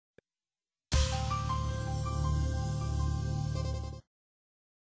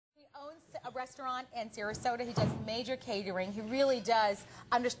owns a restaurant in Sarasota. He does major catering. He really does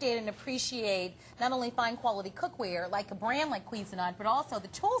understand and appreciate not only fine quality cookware like a brand like Cuisinart, but also the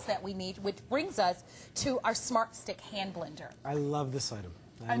tools that we need, which brings us to our Smart Stick hand blender. I love this item.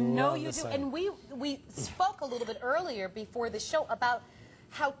 I know you do. And we spoke a little bit earlier before the show about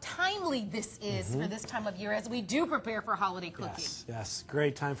how timely this is for this time of year as we do prepare for holiday cooking. Yes, yes.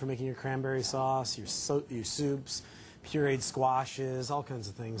 Great time for making your cranberry sauce, your soups, pureed squashes, all kinds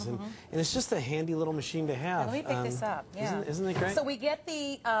of things. And it's just a handy little machine to have. Let me pick this up. Yeah. Isn't it great? So we get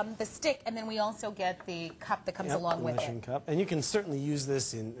the stick, and then we also get the cup that comes along with it. Cup. And you can certainly use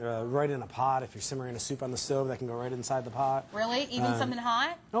this in right in a pot. If you're simmering a soup on the stove, that can go right inside the pot. Really? Even something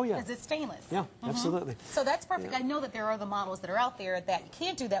hot? Oh, yeah. Because it's stainless. Yeah, absolutely. So that's perfect. I know that there are the models that are out there that you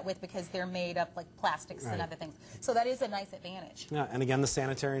can't do that with because they're made up like plastics and other things. So that is a nice advantage. Yeah, and again, the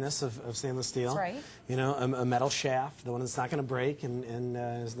sanitariness of stainless steel. That's right. You know, a metal shaft, the one that's not going to break and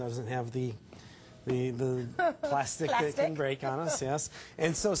doesn't have the plastic that can break on us, yes.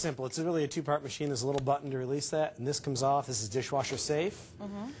 And it's so simple. It's really a two-part machine. There's a little button to release that, and this comes off. This is dishwasher safe.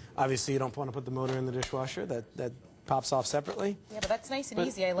 Obviously, you don't want to put the motor in the dishwasher. That pops off separately. Yeah, but that's nice and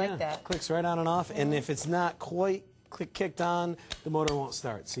easy. I like that. Clicks right on and off, and if it's not quite kicked on, the motor won't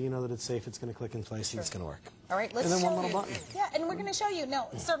start. So you know that it's safe. It's going to click in place and it's going to work. All right, let's show you. And then one little button. Yeah, and we're going to show you. Now,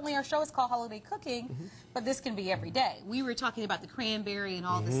 certainly our show is called Holiday Cooking, but this can be every day. We were talking about the cranberry and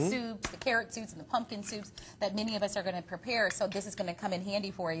all the soups, the carrot soups and the pumpkin soups that many of us are going to prepare, so this is going to come in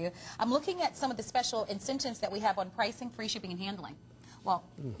handy for you. I'm looking at some of the special incentives that we have on pricing, free shipping, and handling. Well,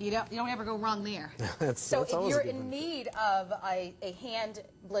 you don't ever go wrong there. So if you're in need of a hand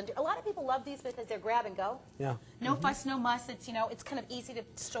blender, a lot of people love these because they're grab and go. Yeah. No fuss, no muss. It's it's kind of easy to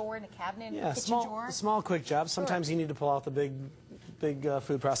store in a cabinet, kitchen drawer. Small quick jobs. Sometimes you need to pull out the big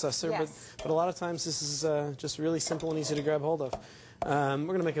food processor, but a lot of times this is just really simple and easy to grab hold of. We're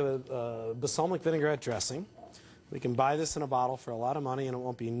going to make a balsamic vinaigrette dressing. We can buy this in a bottle for a lot of money, and it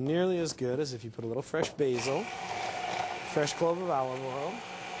won't be nearly as good as if you put a little fresh basil, fresh clove of olive oil,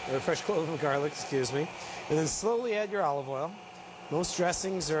 or fresh clove of garlic, excuse me, and then slowly add your olive oil. Most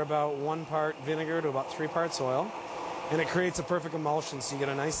dressings are about 1 part vinegar to about 3 parts oil, and it creates a perfect emulsion, so you get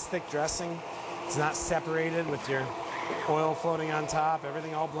a nice thick dressing. It's not separated with your oil floating on top.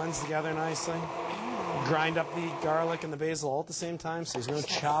 Everything all blends together nicely. Grind up the garlic and the basil all at the same time, so there's no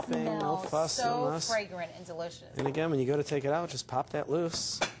chopping, no fuss, no muss. So fragrant and delicious. And again, when you go to take it out, just pop that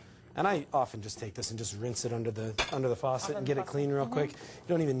loose. And I often just take this and just rinse it under the faucet and get it clean real quick. You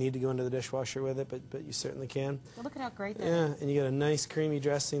don't even need to go into the dishwasher with it, but you certainly can. Well, look at how great that is. Yeah, and you get a nice creamy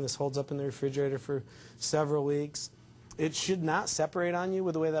dressing. This holds up in the refrigerator for several weeks. It should not separate on you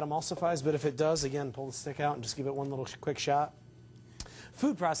with the way that emulsifies, but if it does, again, pull the stick out and just give it one little quick shot.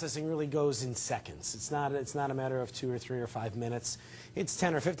 Food processing really goes in seconds. It's not a matter of 2 or 3 or 5 minutes. It's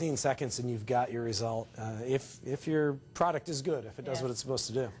 10 or 15 seconds and you've got your result if your product is good, if it does what it's supposed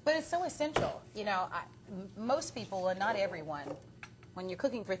to do. But it's so essential. You know, most people, and not everyone, when you're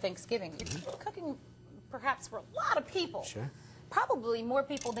cooking for Thanksgiving, you're cooking perhaps for a lot of people. Sure. Probably more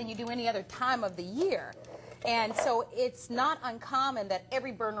people than you do any other time of the year. And so it's not uncommon that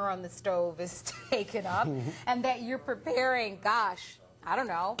every burner on the stove is taken up and that you're preparing, gosh, I don't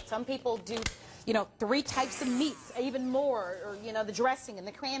know, some people do, 3 types of meats, even more, or, the dressing and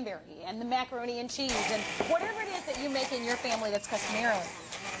the cranberry and the macaroni and cheese and whatever it is that you make in your family that's customarily.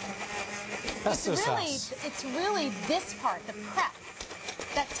 It's really this part, the prep,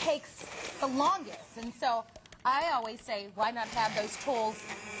 that takes the longest. And so I always say, why not have those tools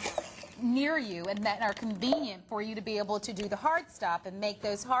near you and that are convenient for you to be able to do the hard stuff and make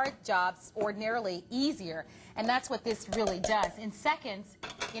those hard jobs ordinarily easier. And that's what this really does. In seconds,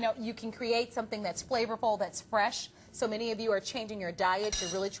 you can create something that's flavorful, that's fresh. So many of you are changing your diet. You're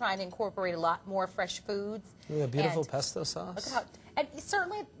really trying to incorporate a lot more fresh foods. Yeah, beautiful pesto sauce. Look at how, and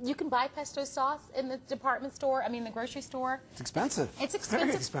certainly you can buy pesto sauce in the department store, the grocery store. It's expensive. It's expensive.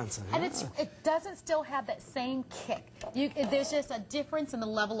 Very expensive. And it doesn't still have that same kick. There's just a difference in the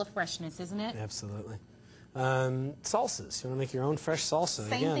level of freshness, isn't it? Absolutely. Salsas. You want to make your own fresh salsa.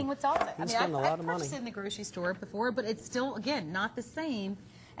 Same thing with salsa. I've purchased it in the grocery store before, but it's still, again, not the same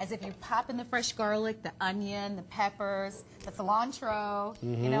as if you pop in the fresh garlic, the onion, the peppers, the cilantro,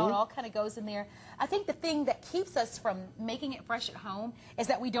 it all kind of goes in there. I think the thing that keeps us from making it fresh at home is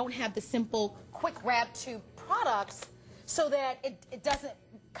that we don't have the simple, quick grab to products so that it doesn't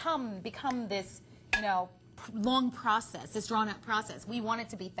become this, long process, this drawn-out process. We want it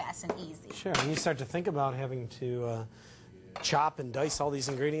to be fast and easy. Sure, and you start to think about having to chop and dice all these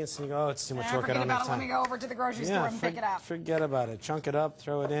ingredients, and you go, oh, it's too much work, I don't have time. Let me go over to the grocery store and pick it up. Forget about it. Chunk it up,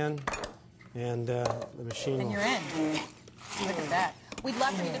 throw it in, and the machine And you're in. Look at that. We'd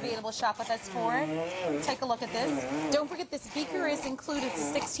love for you to be able to shop with us for it. Take a look at this. Don't forget this beaker is included.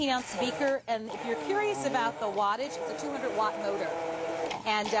 It's a 16-ounce beaker, and if you're curious about the wattage, it's a 200-watt motor.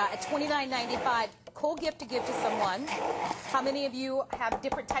 And at $29.95, cool gift to give to someone. How many of you have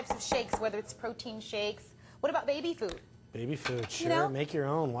different types of shakes, whether it's protein shakes? What about baby food? Baby food, sure. You know? Make your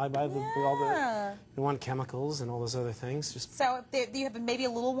own. Why buy all the? You want chemicals and all those other things. Just so if you have maybe a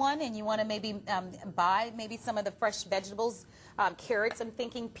little one and you want to maybe buy maybe some of the fresh vegetables, carrots. I'm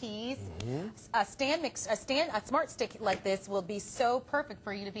thinking peas. A smart stick like this will be so perfect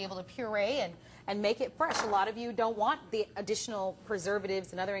for you to be able to puree and make it fresh. A lot of you don't want the additional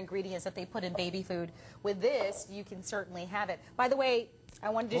preservatives and other ingredients that they put in baby food. With this, you can certainly have it. By the way, I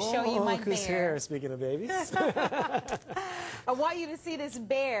wanted to show you my look who's bear. here, speaking of babies. I want you to see this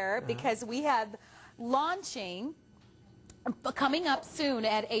bear because we have launching coming up soon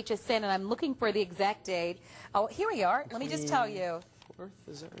at HSN, and I'm looking for the exact date. Oh, here we are. Let me just tell you. 4th,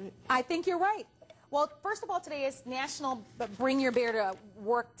 is that right? I think you're right. Well, first of all, today is National Bring Your Bear to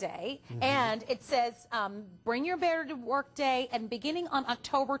Work Day, and it says Bring Your Bear to Work Day, and beginning on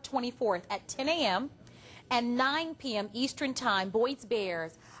October 24th at 10 a.m. and 9 p.m. Eastern Time, Boyd's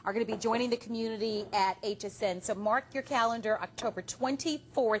Bears are going to be joining the community at HSN. So mark your calendar, October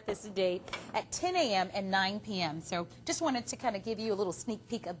 24th is the date, at 10 a.m. and 9 p.m. So just wanted to kind of give you a little sneak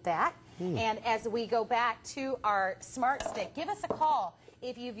peek of that. And as we go back to our Smart Stick, give us a call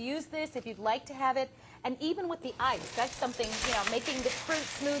if you've used this, if you'd like to have it. And even with the ice, that's something, you know, making the fruit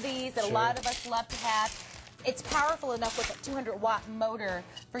smoothies that a lot of us love to have. It's powerful enough with a 200-watt motor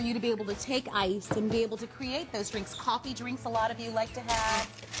for you to be able to take ice and be able to create those drinks. Coffee drinks a lot of you like to have.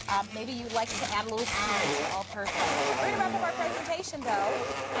 Maybe you like to add a little sweet, all perfect. We're going to wrap up our presentation, though.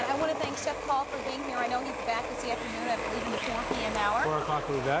 And I want to thank Chef Paul for being here. I know he's back this afternoon, I believe, in the 4 p.m. hour. 4 o'clock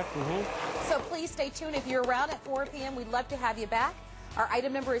we'll be back. So please stay tuned. If you're around at 4 p.m., we'd love to have you back. Our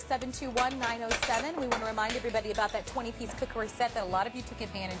item number is 721-907. We want to remind everybody about that 20-piece cookware set that a lot of you took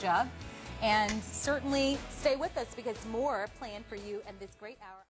advantage of. And certainly stay with us because more planned for you in this great hour.